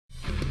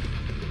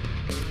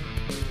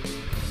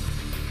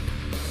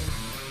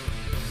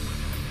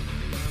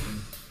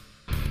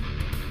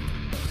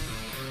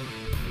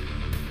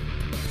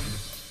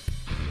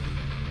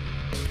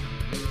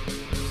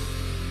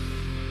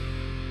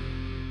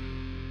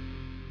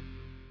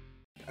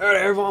Alright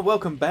everyone,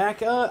 welcome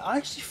back. I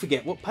actually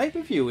forget what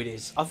pay-per-view it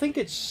is. I think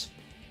it's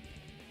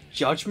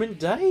Judgment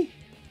Day?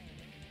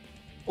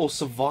 Or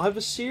Survivor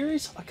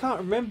Series? I can't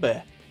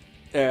remember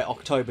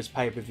October's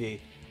pay-per-view.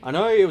 I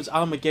know it was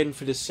Armageddon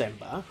for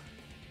December.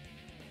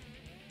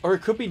 Or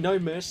it could be No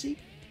Mercy?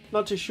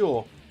 Not too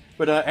sure.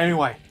 But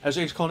anyway, as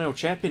ex-Continental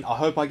Champion, I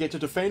hope I get to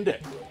defend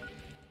it.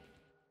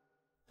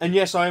 And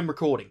yes, I am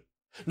recording.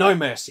 No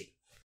Mercy.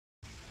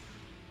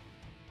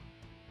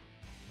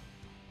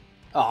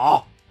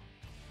 Ah.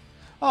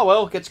 Oh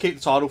well, get to keep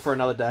the title for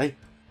another day.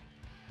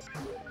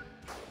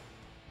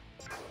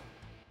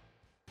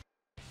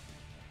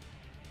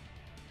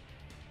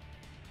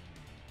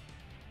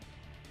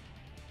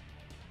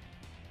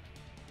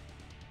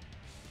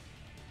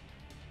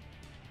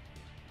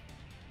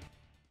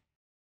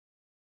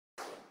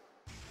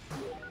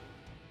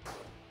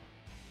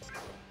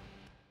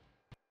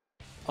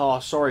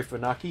 Oh, sorry,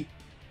 Funaki.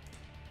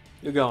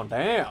 You're going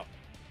down.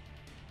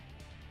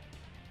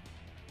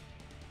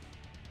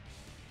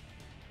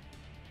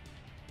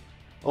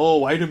 Oh,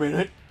 wait a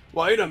minute.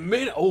 Wait a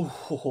minute.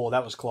 Oh,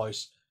 that was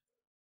close.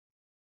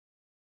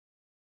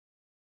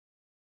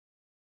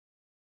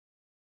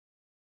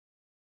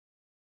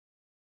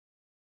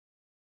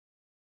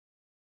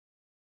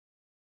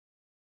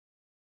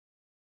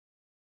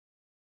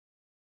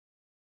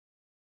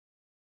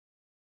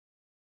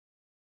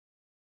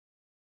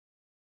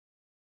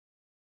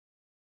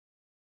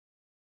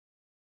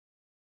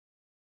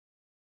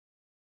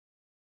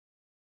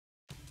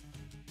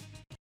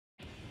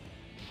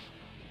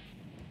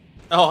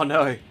 Oh,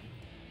 no.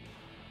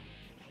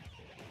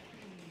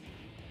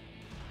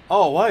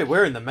 Oh, wait,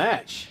 we're in the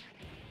match.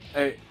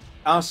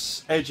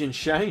 Us, Edge, and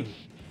Shane.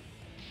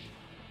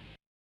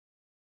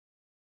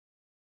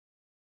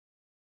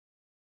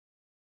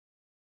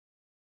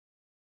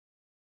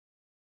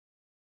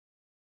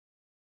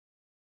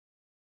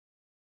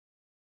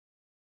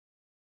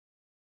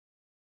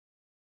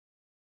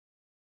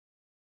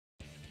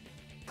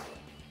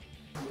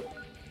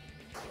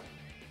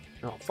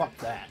 Oh, fuck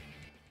that.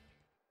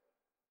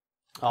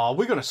 Oh,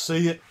 we're gonna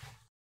see it.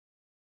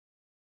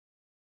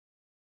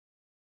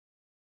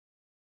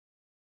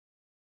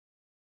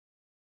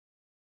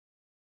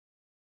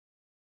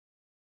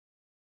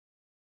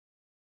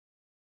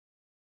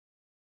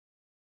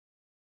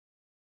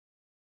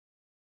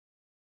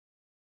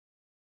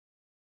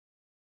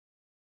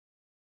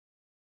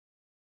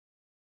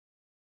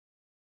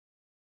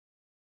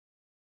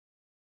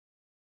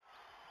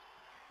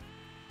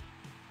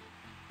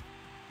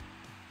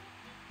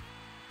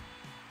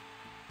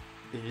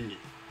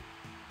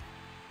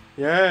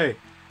 Yay.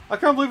 I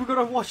can't believe we're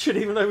gonna watch it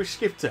even though we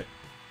skipped it.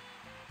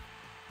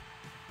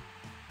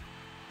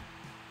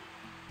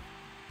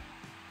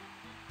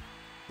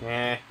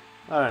 Yeah,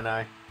 I don't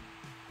know.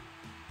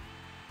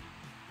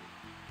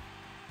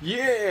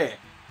 Yeah!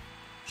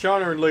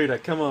 Shiner and Lita,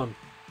 come on.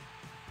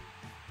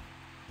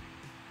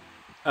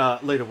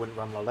 Lita wouldn't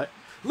run like that.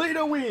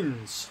 Lita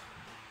wins!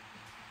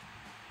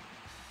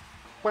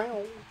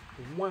 Wow,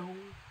 wow,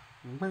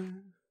 wow.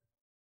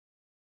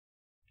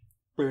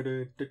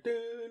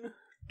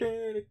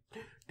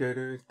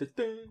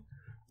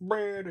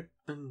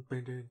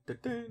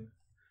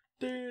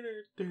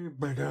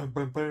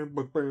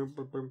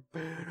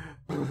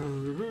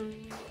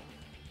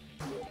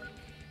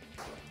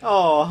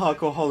 Oh,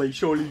 Hardcore Holly,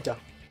 surely.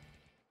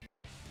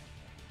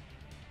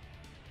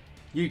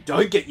 You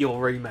don't get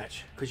your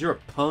rematch, because you're a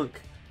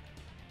punk.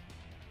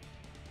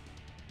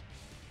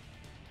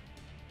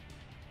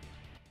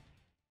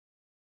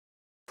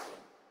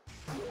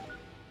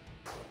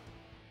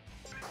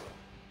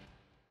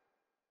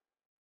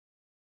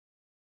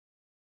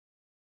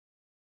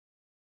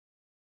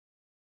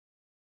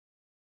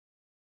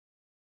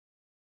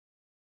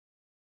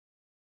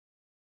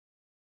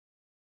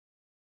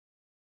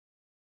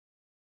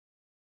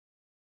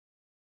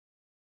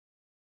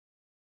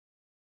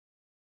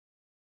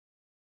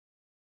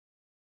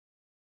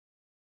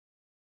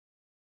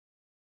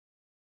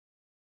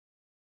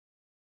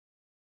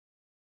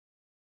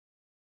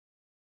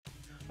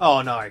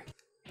 Oh no.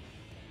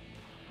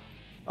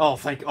 Oh,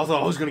 thank you. I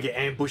thought I was going to get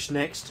ambushed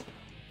next.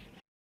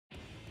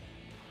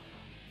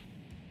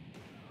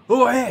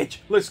 Oh,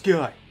 Edge! Let's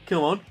go.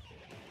 Come on.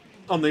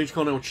 I'm the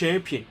Intercontinental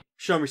Champion.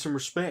 Show me some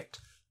respect.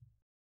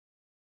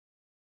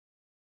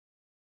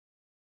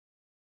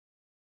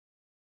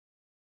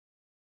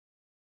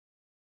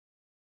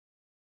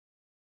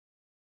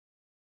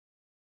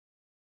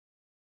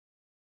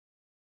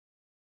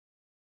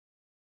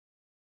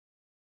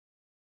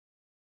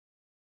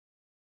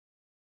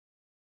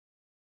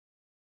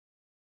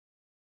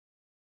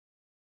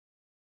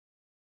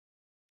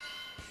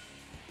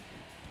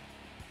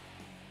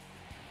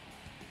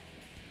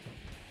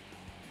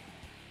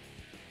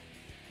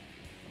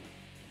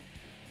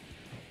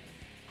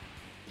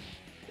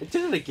 It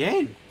did it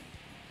again.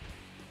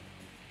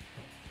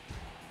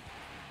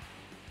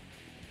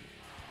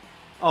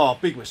 Oh,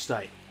 big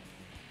mistake.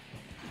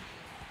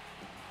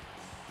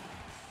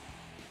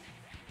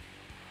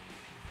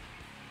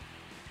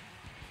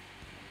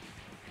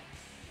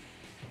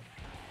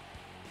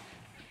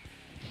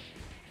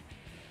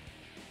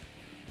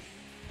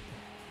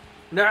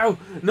 No,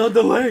 not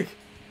the leg.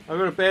 I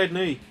got a bad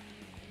knee.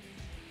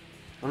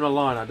 I'm not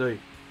lying, I do.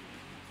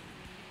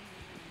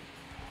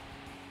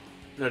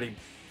 Bloody,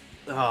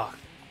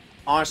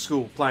 high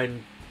school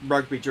playing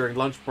rugby during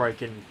lunch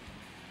break, and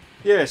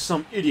yeah,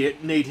 some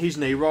idiot kneed his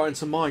knee right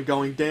into mine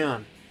going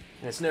down,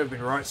 and it's never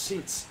been right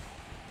since.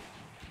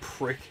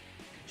 Prick.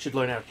 Should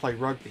learn how to play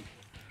rugby.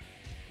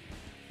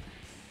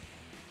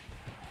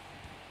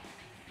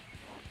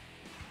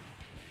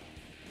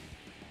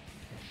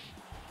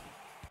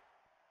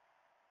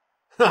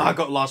 I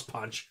got last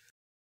punch.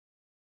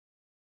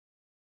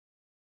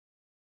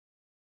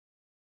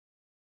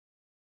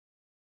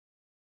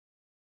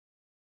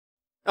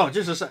 Oh,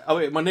 just to say, I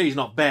mean, my knee's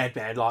not bad,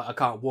 like, I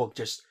can't walk,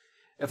 just,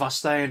 if I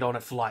stand on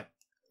it for, like,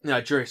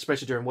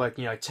 especially during work,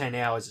 10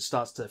 hours, it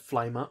starts to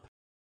flame up.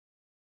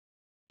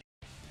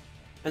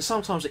 And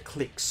sometimes it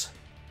clicks,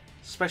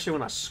 especially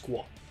when I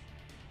squat.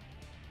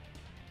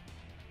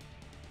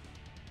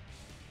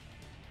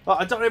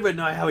 I don't even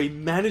know how he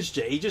managed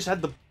it. He just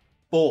had the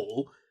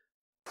ball.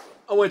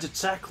 I went to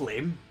tackle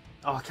him.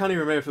 Oh, I can't even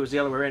remember if it was the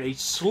other way around. He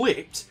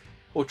slipped,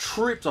 or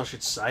tripped, I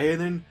should say,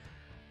 and then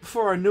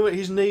before I knew it,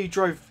 his knee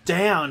drove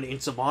down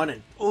into mine,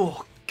 and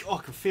oh, God,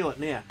 I can feel it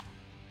now.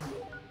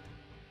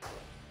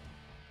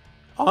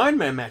 Iron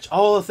Man match.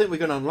 Oh, I think we're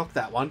going to unlock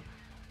that one.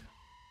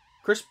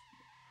 Chris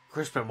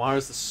Benoit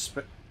is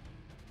the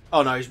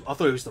oh no, I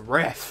thought he was the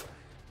ref.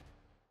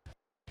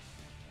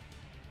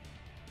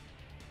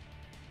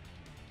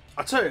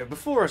 I tell you,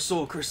 before I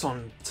saw Chris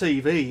on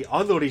TV,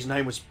 I thought his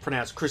name was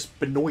pronounced Chris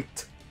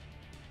Benoit.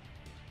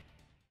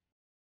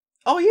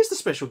 Oh, he is the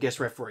special guest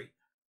referee.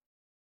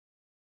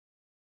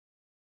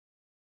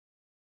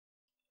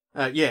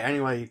 Yeah,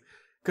 anyway,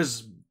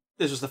 because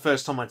this was the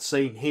first time I'd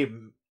seen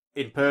him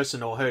in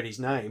person or heard his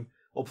name,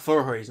 or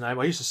before I heard his name,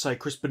 I used to say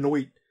Chris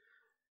Benoit.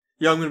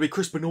 Yeah, I'm going to be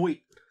Chris Benoit.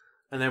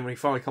 And then when he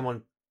finally come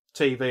on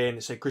TV and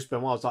it said Chris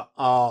Benoit, I was like,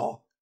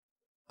 oh,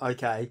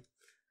 okay.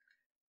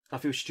 I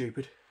feel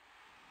stupid.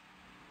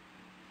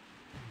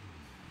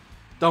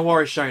 Don't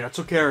worry, Shane, I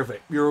took care of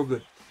it. You're all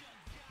good.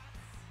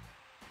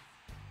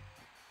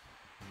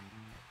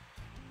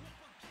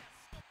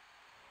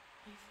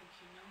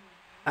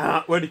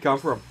 Where'd he come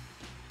from?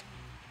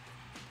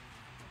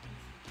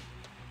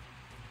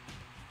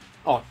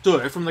 Oh,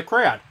 dude, from the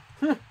crowd.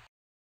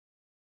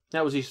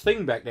 That was his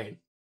thing back then.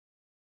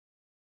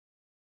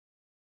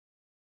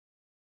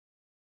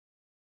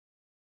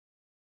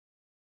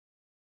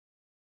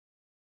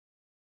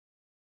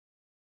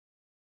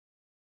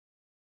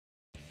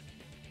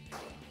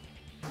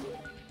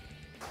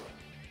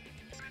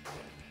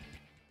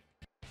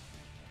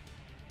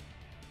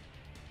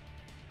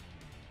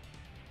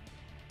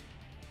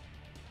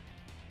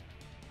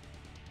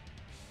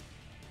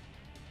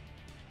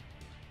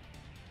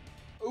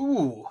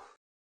 Ooh.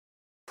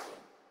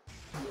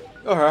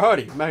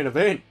 Alrighty, main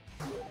event.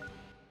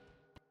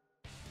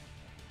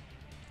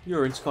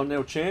 You're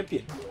Intercontinental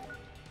Champion.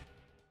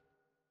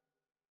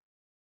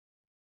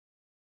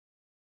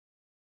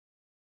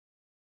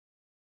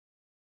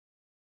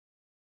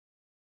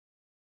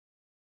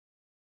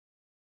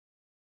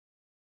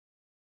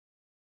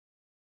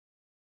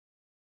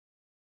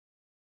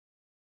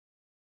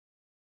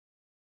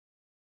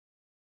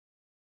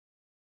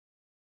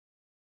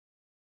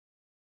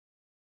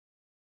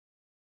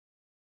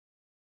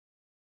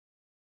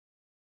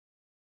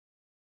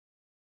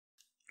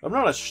 I'm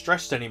not as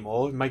stressed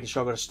anymore, making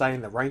sure I've got to stay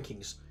in the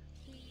rankings.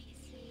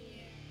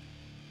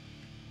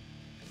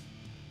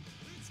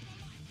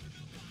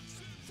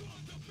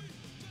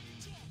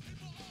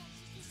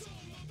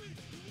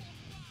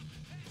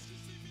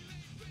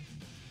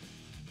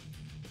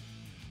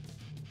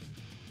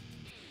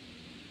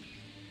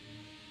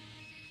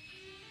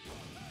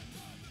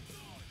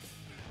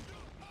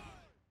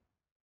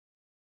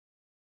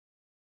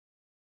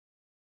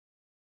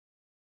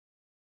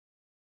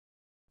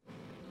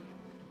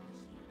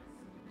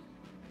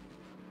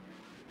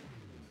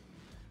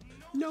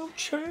 No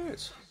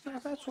chance. Now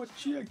that's what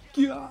you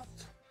got.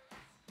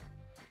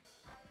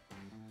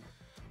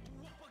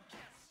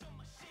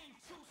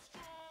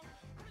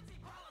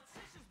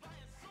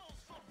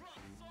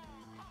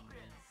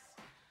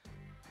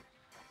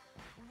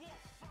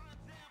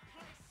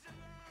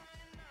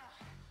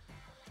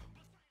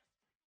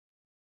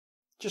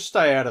 Just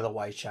stay out of the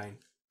way, Shane.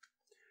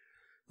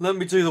 Let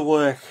me do the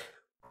work.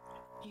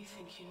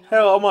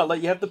 Hell, I might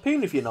let you have the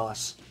pin if you're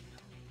nice.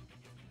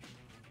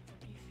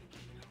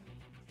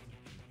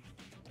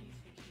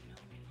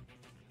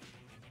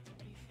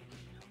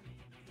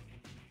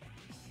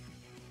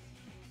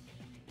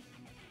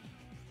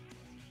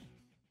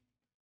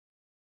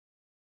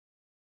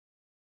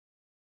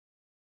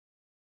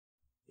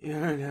 You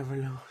don't ever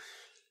know.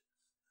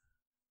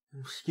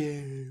 I'm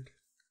scared.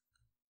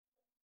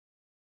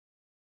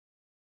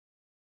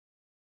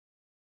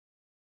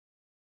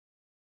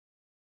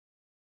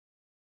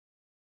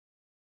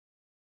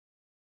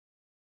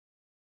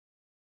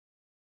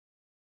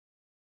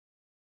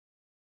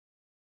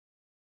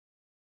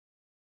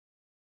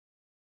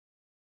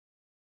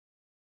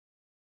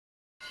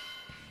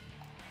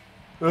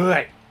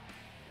 Alright.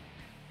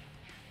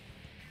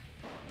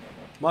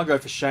 Might go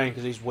for Shane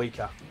because he's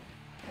weaker.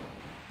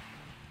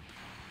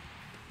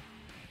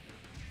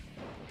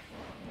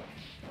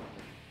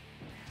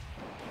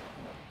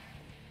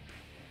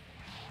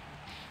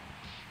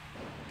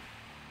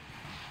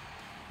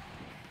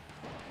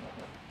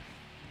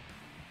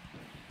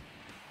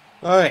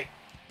 Alright.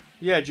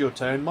 Yeah, it's your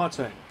turn. My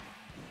turn.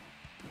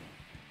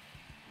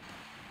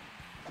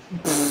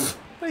 What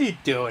are you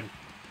doing?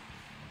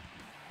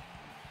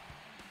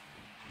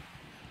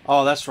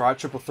 Oh, that's right.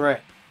 Triple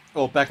threat.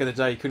 Or back in the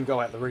day, you couldn't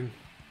go out the ring.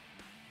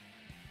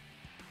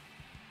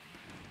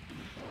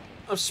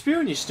 I'm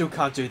spewing you still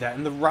can't do that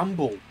in the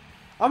Rumble.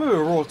 I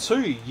remember Raw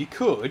 2, you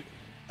could.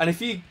 And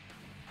if you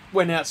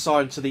went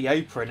outside into the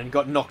apron and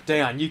got knocked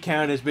down, you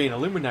counted as being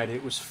eliminated.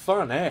 It was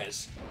fun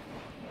as.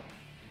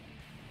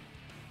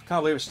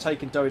 Can't believe it's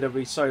taken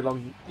WWE so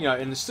long, you know,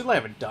 and they still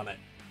haven't done it.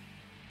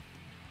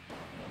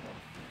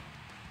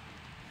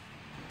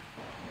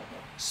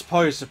 I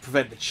suppose to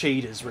prevent the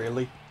cheaters,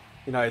 really.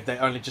 You know, they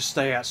only just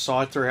stay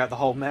outside throughout the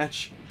whole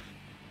match.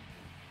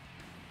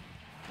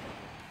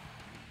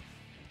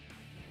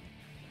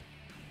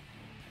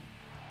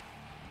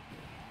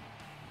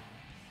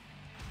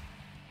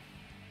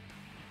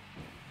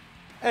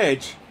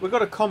 Edge, we've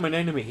got a common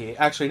enemy here.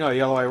 Actually, no,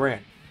 the other way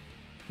around.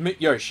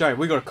 Yo, Shane,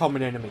 we got a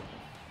common enemy.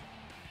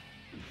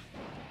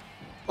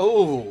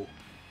 Oh.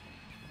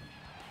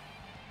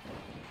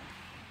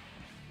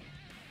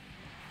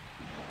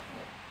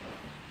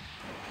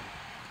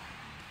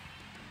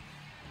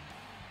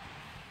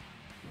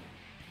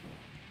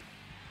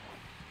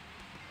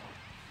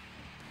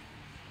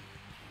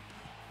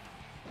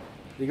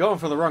 You're going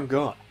for the wrong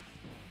guy.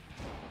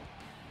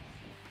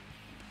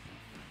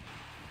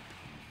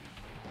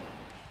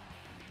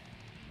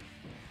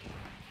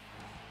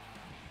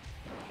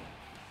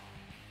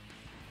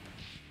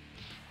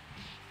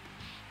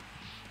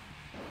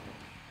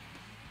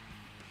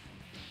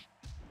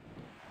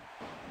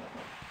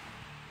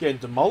 Getting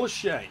demolished,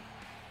 Shane.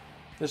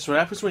 That's what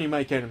happens when you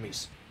make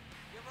enemies.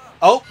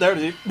 Oh, there it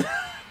is.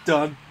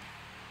 Done.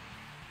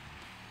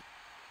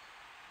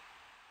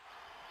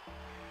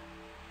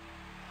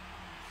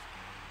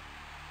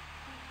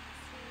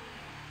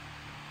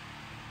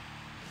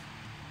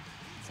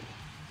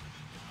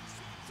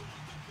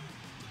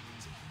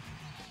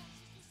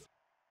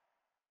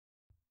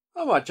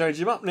 I might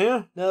change him up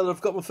now that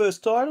I've got my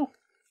first title.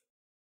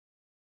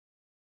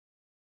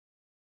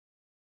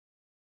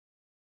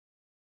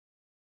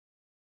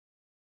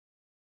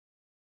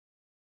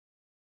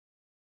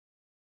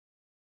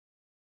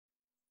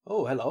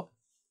 Oh, hello.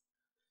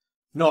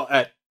 Not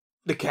at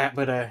the cat,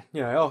 but,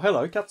 you know, oh,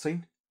 hello,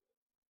 cutscene.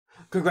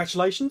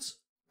 Congratulations,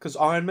 because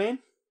Iron Man.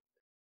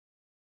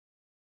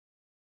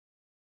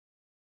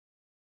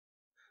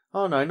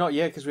 Oh, no, not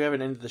yet, because we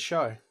haven't ended the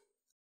show.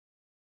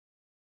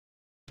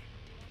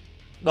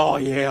 Oh,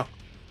 yeah.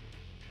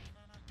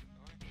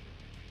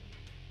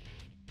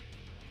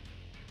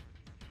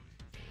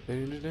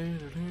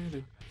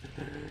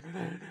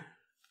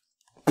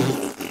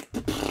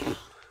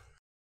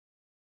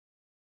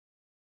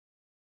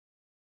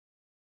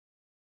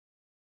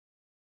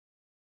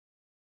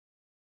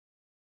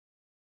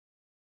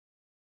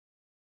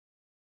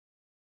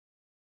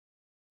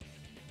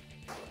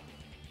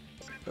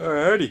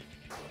 Alrighty.